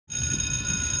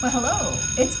Well, hello,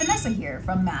 it's Vanessa here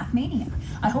from Mathmania.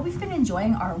 I hope you've been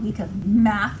enjoying our week of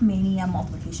Mathmania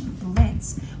Multiplication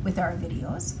Blitz with our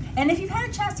videos. And if you've had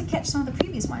a chance to catch some of the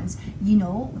previous ones, you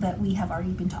know that we have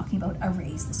already been talking about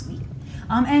arrays this week.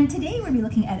 And today we'll be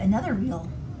looking at another real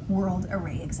world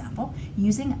array example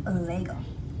using Lego.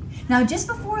 Now, just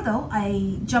before though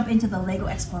I jump into the Lego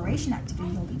exploration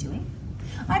activity we'll be doing,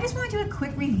 I just want to do a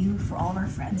quick review for all of our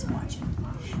friends watching.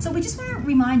 So we just want to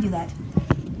remind you that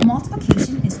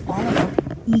multiplication is all about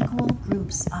equal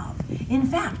groups of. In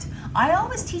fact, I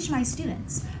always teach my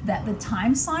students that the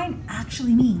times sign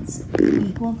actually means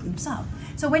equal groups of.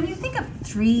 So when you think of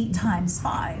 3 times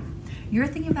 5, you're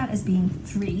thinking of that as being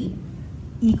 3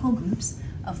 equal groups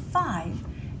of 5.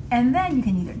 And then you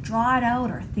can either draw it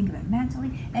out or think of it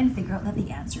mentally and figure out that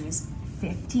the answer is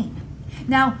 15.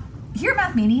 Now, here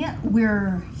at Mathmania,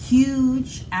 we're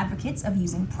huge advocates of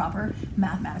using proper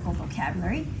mathematical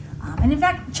vocabulary. And in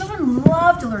fact, children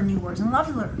love to learn new words and love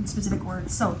to learn specific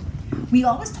words. So we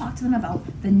always talk to them about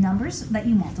the numbers that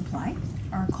you multiply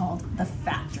are called the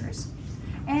factors.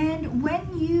 And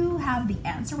when you have the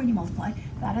answer, when you multiply,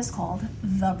 that is called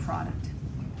the product.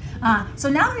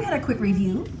 So now that we've had a quick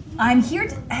review, I'm here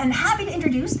and happy to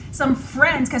introduce some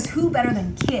friends, because who better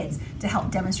than kids to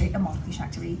help demonstrate a multiplication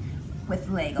activity with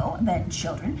Lego than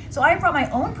children. So I brought my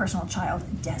own personal child,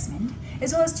 Desmond,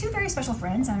 as well as 2 very special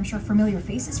friends, and I'm sure familiar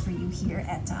faces for you here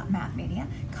at Mathmania,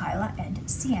 Kyla and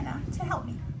Sienna, to help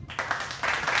me.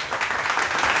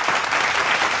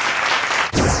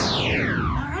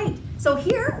 All right, so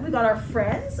here we got our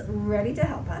friends ready to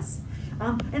help us.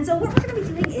 And so what we're going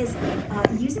to be doing is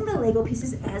using the Lego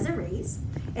pieces as arrays.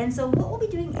 And so what we'll be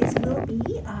doing is we'll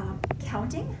be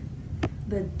counting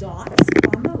the dots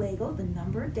on the Lego, the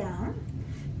number down,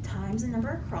 times the number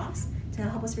across, to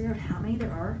help us figure out how many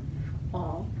there are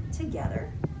all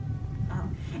together.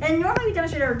 And normally we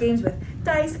demonstrate our games with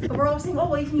dice, but we're all saying, oh,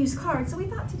 well, you can use cards. So we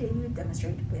thought today we would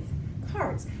demonstrate with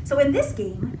cards. So in this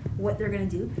game, what they're going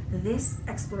to do, this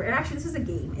is a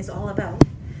game, is all about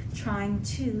trying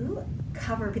to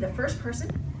be the first person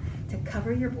to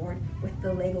cover your board with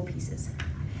the Lego pieces.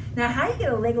 Now, how you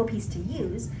get a Lego piece to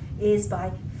use is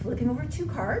by flipping over 2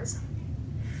 cards,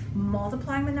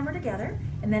 multiplying the number together,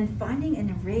 and then finding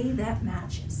an array that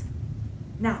matches.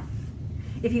 Now,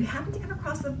 if you happen to come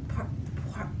across the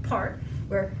part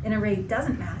where an array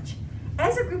doesn't match,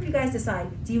 as a group you guys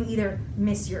decide, do you either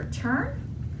miss your turn,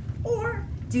 or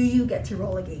do you get to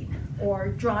roll again, or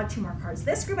draw 2 more cards?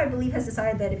 This group, I believe, has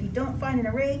decided that if you don't find an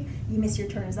array, you miss your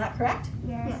turn. Is that correct?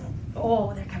 Yes.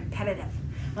 Oh, they're competitive.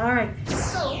 All right,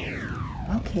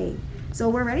 so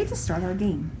we're ready to start our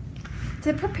game.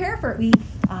 To prepare for it, we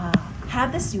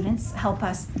have the students help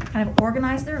us kind of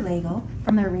organize their Lego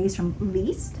from their arrays from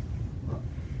least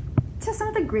to some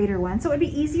of the greater ones, so it would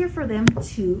be easier for them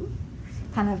to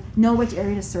kind of know which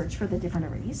area to search for the different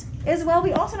arrays. As well,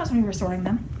 we also noticed when we were sorting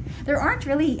them, there aren't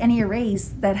really any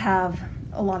arrays that have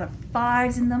a lot of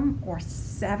 5s in them, or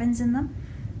 7s in them,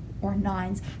 or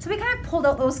 9s. So we kind of pulled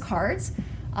out those cards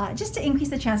just to increase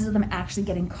the chances of them actually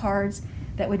getting cards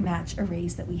that would match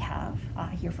arrays that we have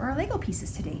here for our Lego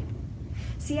pieces today.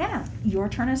 Sienna, your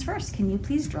turn is first. Can you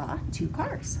please draw 2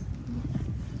 cards?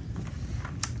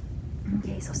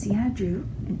 Okay, so Sienna drew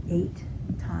an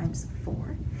 8 times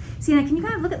 4. Sienna, can you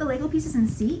kind of look at the Lego pieces and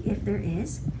see if there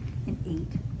is an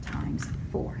 8 times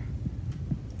 4?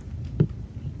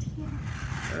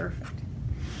 Perfect.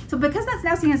 So because that's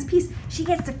now Sienna's piece, she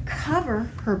gets to cover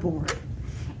her board.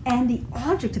 And the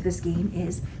object of this game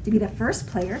is to be the first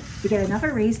player to get enough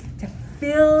arrays to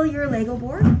fill your Lego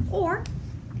board, or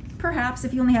perhaps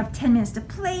if you only have 10 minutes to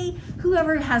play,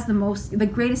 whoever has the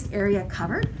greatest area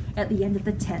covered at the end of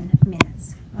the 10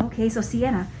 minutes. Okay, so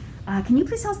Sienna, can you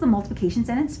please tell us the multiplication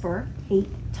sentence for 8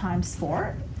 times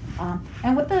 4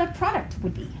 and what the product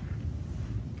would be?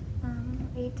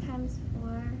 8 times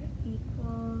 4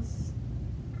 equals...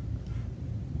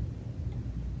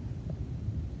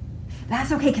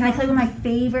 That's okay. Can I tell you one of my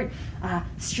favorite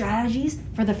strategies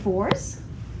for the 4s?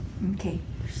 Okay,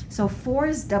 so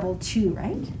 4s double 2,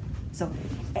 right? So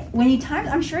when you times,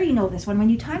 I'm sure you know this one, when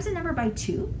you times a number by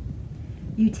 2,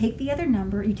 you take the other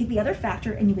number, you take the other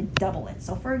factor, and you would double it.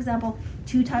 So for example,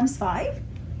 2 times 5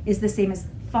 is the same as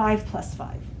 5 plus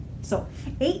 5. So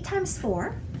 8 times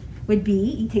 4 would be,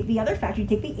 you take the other factor, you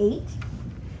take the 8.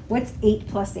 What's 8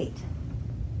 plus 8?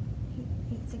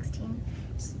 16.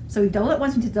 So we double it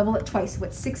once, we need to double it twice.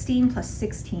 What's 16 plus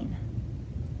 16?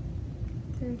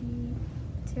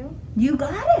 32. You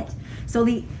got it. So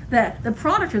the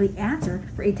product, or the answer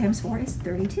for 8 times 4 is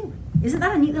 32. Isn't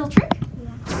that a neat little trick?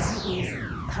 Yeah. That is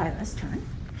Kyla's turn.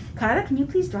 Kyla, can you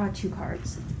please draw 2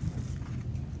 cards?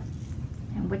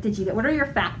 And What did you get? What are your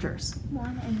factors?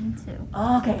 1 and 2.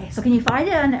 Okay, so can you find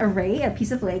an array, a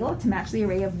piece of Lego, to match the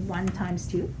array of 1 times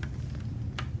 2?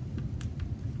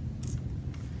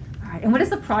 All right, and what is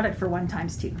the product for 1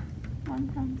 times 2? 1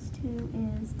 times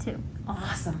 2 is 2.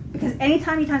 Awesome, because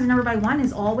anytime you times a number by 1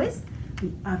 is always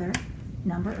the other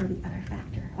number or the other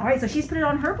factor. All right, so she's put it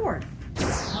on her board.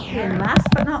 Okay, and last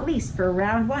but not least, for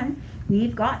round 1,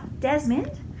 we've got Desmond.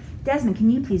 Desmond, can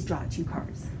you please draw 2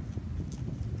 cards?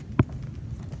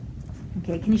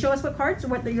 Okay, can you show us what cards or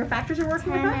what your factors are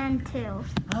working with? 10 and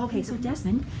 2. Okay, so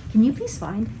Desmond, can you please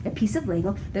find a piece of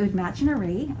Lego that would match an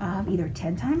array of either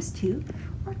 10 times 2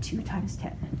 or 2 times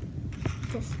 10?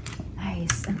 This.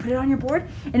 Nice, and put it on your board.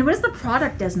 And what is the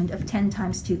product, Desmond, of 10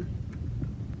 times 2?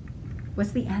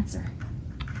 What's the answer?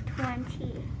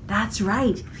 20. That's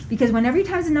right, because whenever you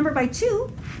times a number by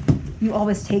 2, you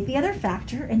always take the other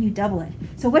factor and you double it.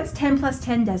 So what's 10 plus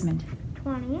 10, Desmond?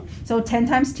 20. So 10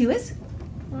 times 2 is?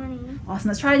 20. Awesome,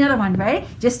 let's try another one, right?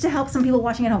 Just to help some people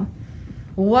watching at home.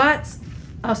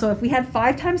 So if we had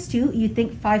 5 times 2, you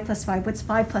think 5 plus 5. What's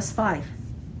 5 plus 5?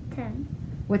 10.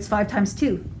 What's 5 times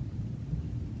 2?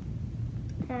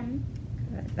 10.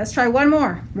 Good. Let's try one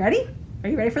more. Ready? Are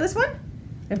you ready for this one?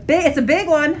 It's a big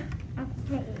one.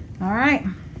 Okay. All right.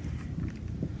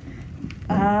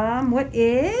 What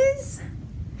is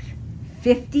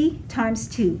 50 times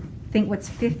 2? Think what's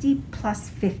 50 plus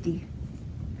 50?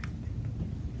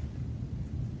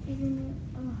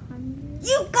 100.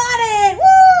 You got it!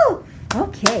 Woo!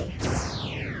 Okay.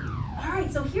 All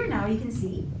right, so here now you can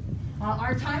see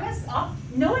our time is up.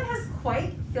 No one has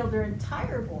quite filled their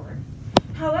entire board.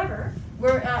 However,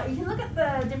 you can look at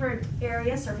the different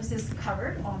area surfaces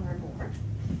covered on their board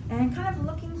and kind of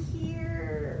looking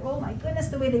here. Oh my goodness,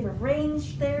 the way they've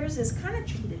arranged theirs is kind of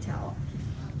tricky to tell.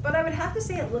 But I would have to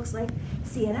say it looks like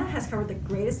Sienna has covered the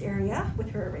greatest area with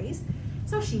her arrays,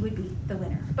 so she would be the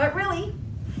winner. But really,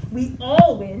 we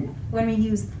all win when we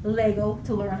use Lego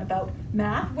to learn about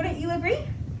math. Wouldn't you agree?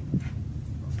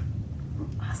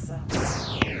 Awesome.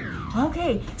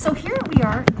 Okay, so here we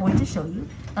are going to show you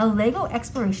a Lego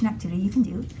exploration activity you can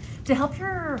do to help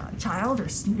your child or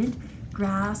student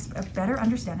grasp a better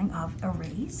understanding of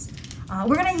arrays.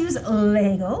 We're going to use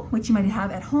Lego, which you might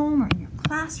have at home or in your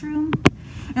classroom.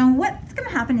 And what's going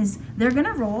to happen is they're going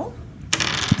to roll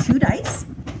 2 dice.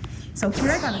 So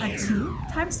here I got a 2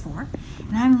 times 4,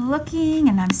 and I'm looking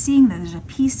and I'm seeing that there's a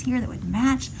piece here that would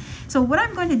match. So what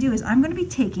I'm going to do is I'm going to be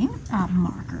taking a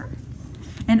marker,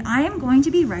 and I am going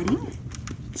to be writing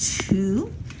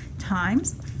 2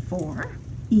 times 4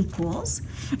 equals,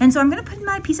 and so I'm going to put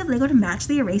my piece of Lego to match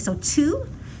the array. So 2,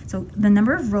 so the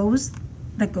number of rows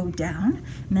that go down,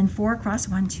 and then 4 across,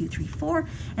 1, 2, 3, 4,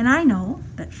 and I know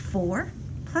that 4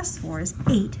 plus 4 is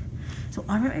 8, so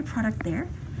I'll write my product there.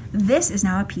 This is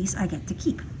now a piece I get to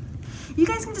keep. You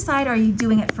guys can decide, are you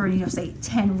doing it for, say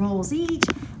 10 rolls each?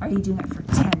 Are you doing it for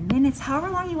 10 minutes? However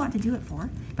long you want to do it for.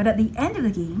 But at the end of the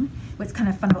game, what's kind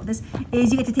of fun about this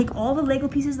is you get to take all the Lego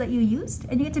pieces that you used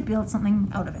and you get to build something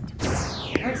out of it.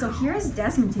 All right, so here's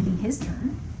Desmond taking his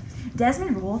turn.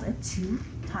 Desmond rolled a 2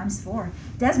 times 4.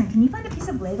 Desmond, can you find a piece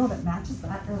of Lego that matches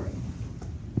that array?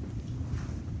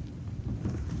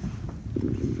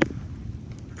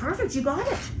 Perfect, you got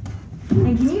it.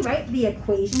 And can you write the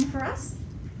equation for us?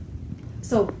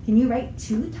 So can you write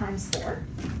 2 times 4?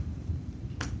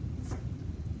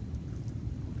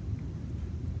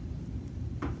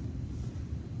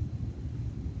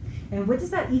 And what does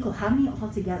that equal? How many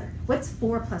altogether? What's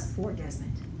 4 plus 4,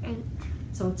 Desmond? 8.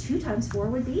 So 2 times 4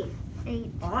 would be?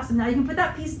 8. Awesome. Now you can put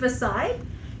that piece beside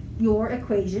your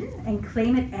equation and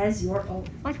claim it as your own.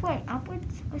 Which way?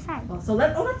 Upwards or side? Well, so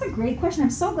that's a great question.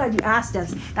 I'm so glad you asked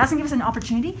us. That's gonna give us an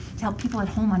opportunity to help people at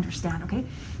home understand, okay?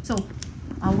 So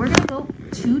we're gonna go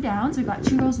 2 down. So we've got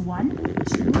 2 rows, 1,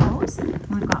 2 rows, and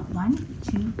we've got 1,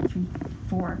 2, 3,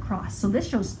 4 across. So this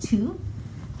shows 2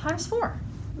 times 4.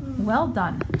 Well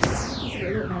done.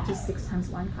 It matches 6 times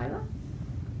 1, Kyla.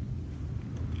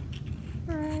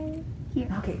 Right here.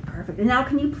 Okay, perfect. And now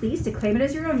can you please, to claim it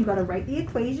as your own, you've got to write the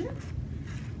equation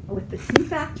with the 2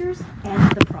 factors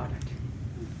and the product.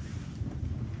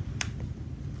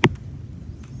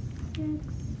 6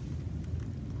 times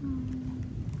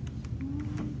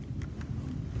 1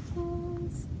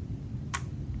 equals.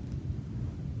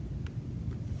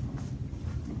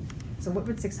 So what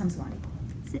would 6 times 1 equal?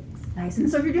 6. Nice. And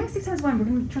so if you're doing 6 times 1, we're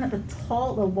going to turn it the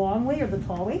long way or the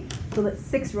tall way so that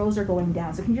 6 rows are going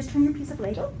down. So can you just turn your piece of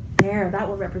Lego? There, that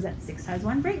will represent 6 times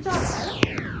 1. Great job,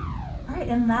 Sarah. All right,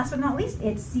 and last but not least,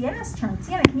 it's Sienna's turn.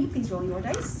 Sienna, can you please roll your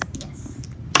dice? Yes.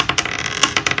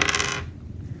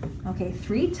 Okay,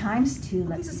 3 times 2.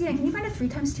 So Sienna, can you find a 3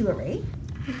 times 2 array?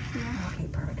 Yeah. Okay,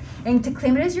 perfect. And to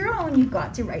claim it as your own, you've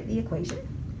got to write the equation,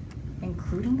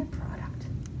 including the product.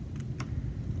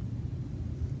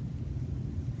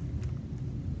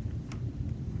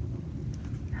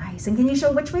 Nice. And can you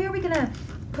show which way are we going to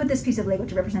put this piece of Lego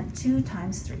to represent 2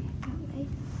 times 3? Okay.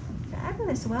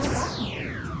 Fabulous. Well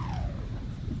done.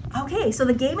 Okay, so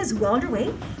the game is well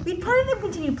underway. We'd probably let them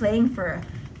continue playing for a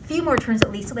few more turns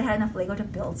at least so they had enough Lego to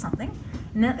build something.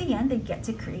 And then at the end, they get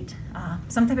to create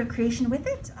some type of creation with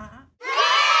it.